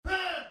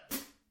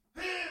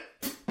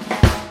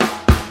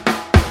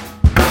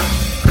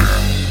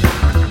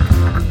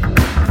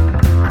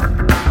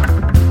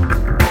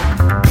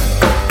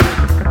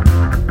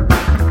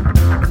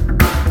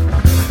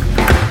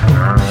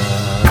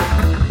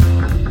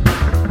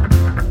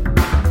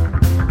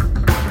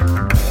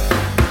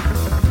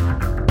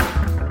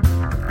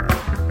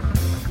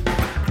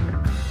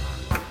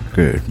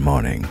Good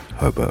morning,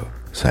 Homo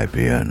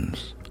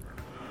sapiens.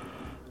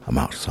 I'm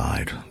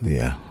outside.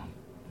 The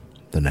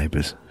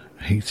neighbour's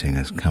heating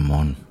has come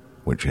on,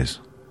 which is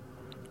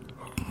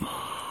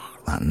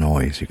that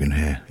noise you can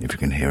hear, if you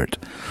can hear it.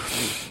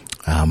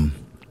 How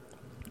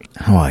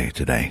are you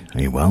today?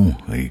 Are you well?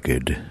 Are you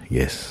good?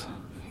 Yes.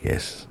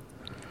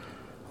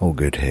 All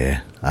good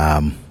here.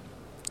 Right,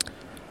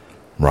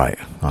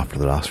 after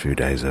the last few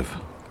days of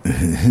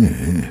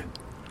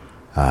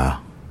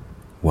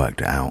worked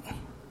it out,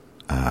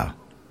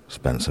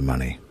 spent some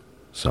money,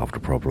 solved a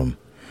problem,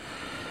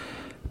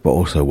 but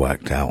also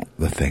worked out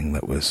the thing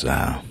that was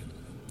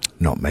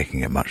not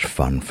making it much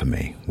fun for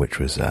me, which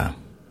was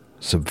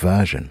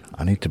subversion.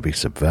 I need to be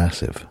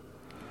subversive,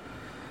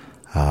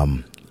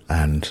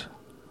 and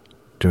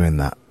doing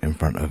that in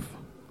front of,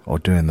 or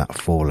doing that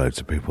for loads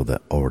of people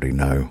that already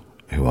know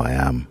who I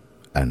am,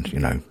 and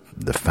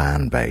the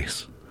fan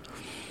base,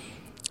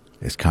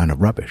 is kind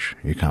of rubbish.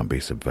 You can't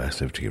be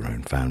subversive to your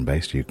own fan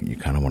base. You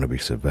kind of want to be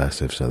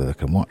subversive so that they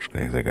can watch.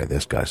 They go,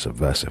 this guy's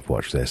subversive,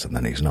 watch this, and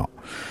then he's not.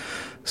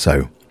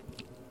 So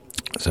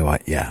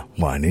what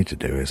I need to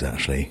do is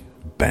actually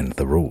bend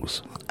the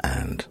rules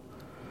and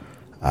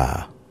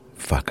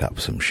fuck up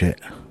some shit.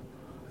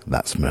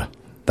 That's my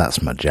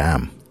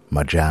jam.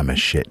 My jam is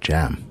shit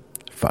jam.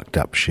 Fucked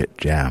up shit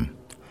jam.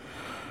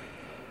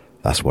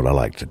 That's what I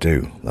like to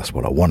do. That's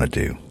what I want to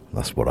do.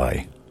 That's what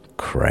I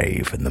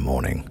crave in the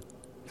morning.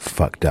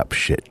 Fucked up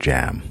shit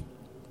jam.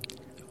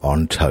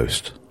 On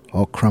toast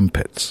or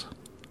crumpets.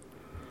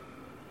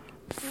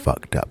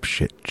 Fucked up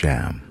shit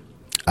jam.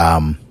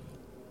 And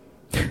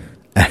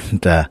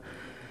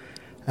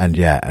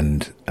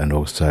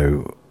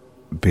also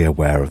be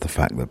aware of the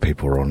fact that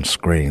people are on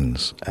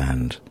screens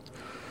and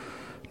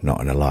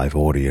not in a live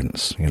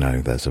audience.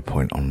 There's a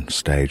point on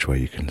stage where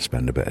you can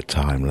spend a bit of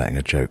time letting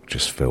a joke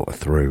just filter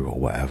through or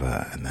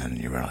whatever, and then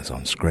you realise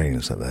on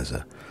screens that there's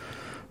a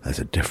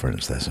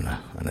difference. There's an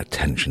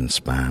attention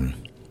span.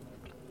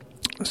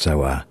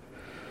 So I'm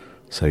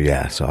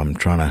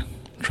trying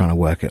to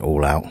work it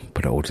all out,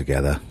 put it all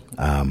together.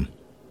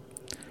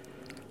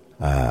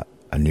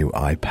 A new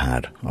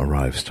iPad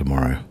arrives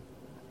tomorrow,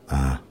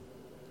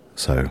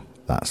 so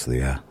that's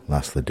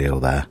the deal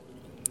there.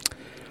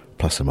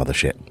 Plus some other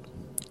shit.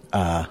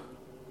 I'm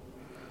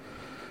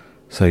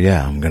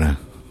gonna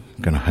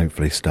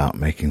hopefully start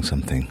making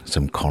some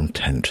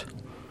content.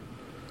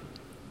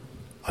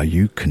 Are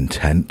you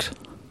content,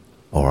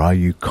 or are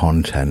you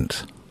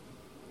content?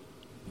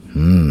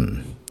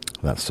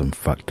 That's some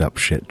fucked up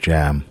shit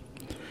jam.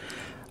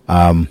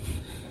 So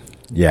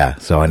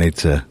I need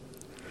to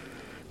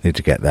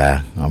get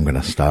there. I'm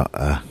gonna start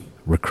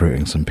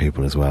recruiting some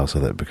people as well, so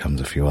that it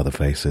becomes a few other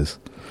faces,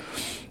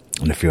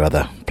 and a few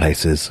other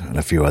places, and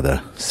a few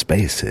other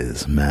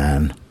spaces,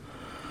 man.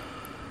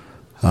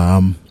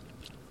 And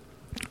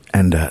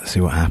see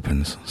what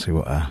happens. See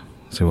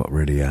what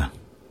really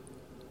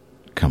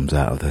comes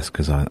out of this,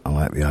 because I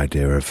like the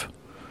idea of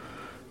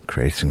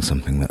creating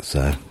something that's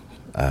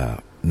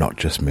not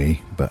just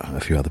me, but a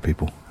few other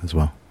people as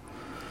well.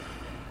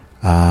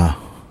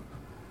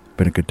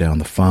 Been a good day on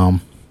the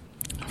farm.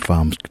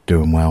 Farm's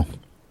doing well.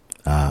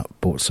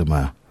 Bought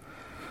some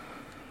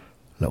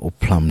little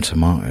plum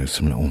tomatoes,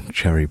 some little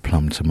cherry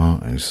plum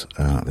tomatoes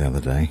the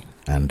other day,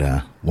 and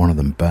one of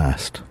them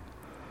burst.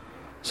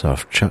 So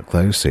I've chucked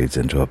those seeds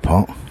into a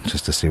pot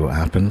just to see what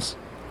happens.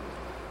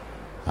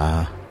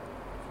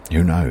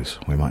 Who knows?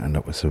 We might end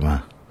up with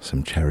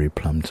some cherry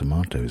plum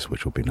tomatoes,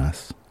 which will be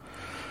nice.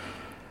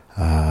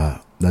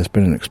 There's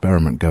been an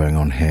experiment going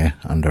on here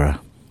under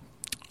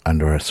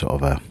a sort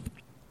of a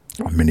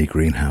mini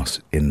greenhouse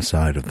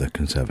inside of the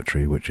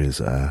conservatory, which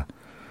is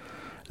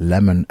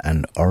lemon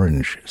and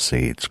orange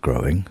seeds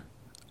growing,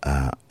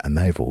 and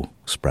they've all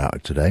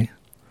sprouted today.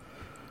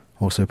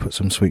 Also put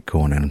some sweet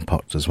corn in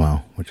pots as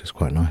well, which is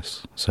quite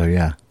nice. So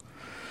a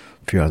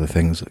few other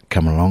things that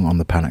come along on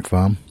the Panic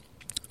Farm.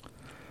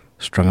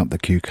 Strung up the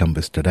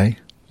cucumbers today.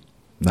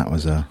 That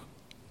was a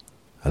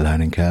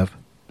learning curve.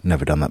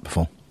 Never done that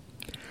before.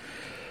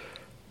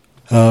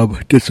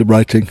 Did some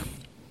writing.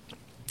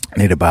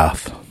 Need a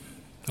bath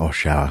or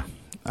shower.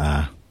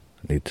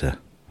 Need to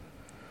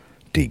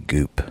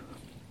de-goop.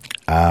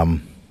 That's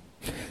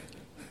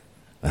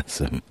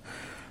some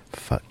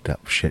fucked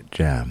up shit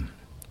jam.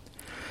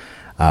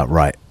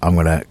 Right, I'm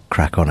going to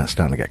crack on. It's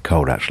starting to get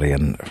cold, actually,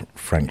 and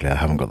frankly, I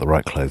haven't got the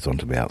right clothes on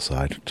to be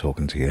outside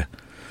talking to you.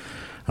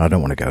 And I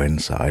don't want to go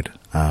inside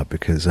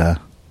because the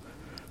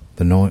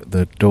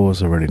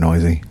doors are really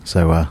noisy.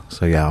 So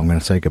I'm going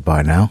to say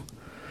goodbye now.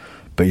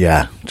 But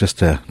just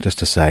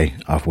to say,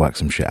 I've worked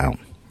some shit out.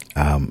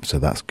 So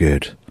that's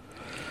good.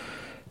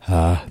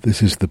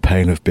 This is the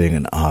pain of being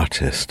an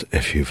artist.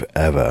 If you've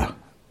ever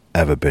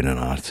been an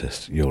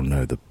artist, you'll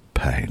know the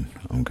pain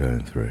I'm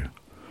going through.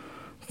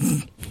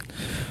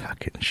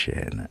 Fucking shit,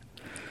 innit?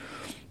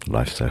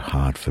 Life's so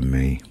hard for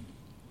me.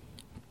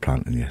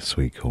 Planting your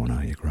sweet corn,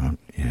 are you, Grant?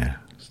 Yeah,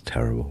 it's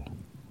terrible.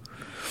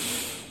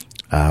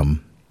 But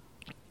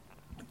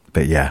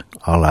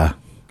I'll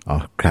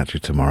catch you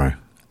tomorrow.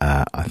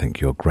 I think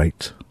you're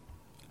great,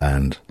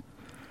 and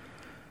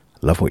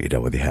Love what you've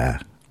done with your hair.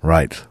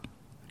 Right.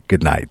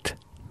 Good night.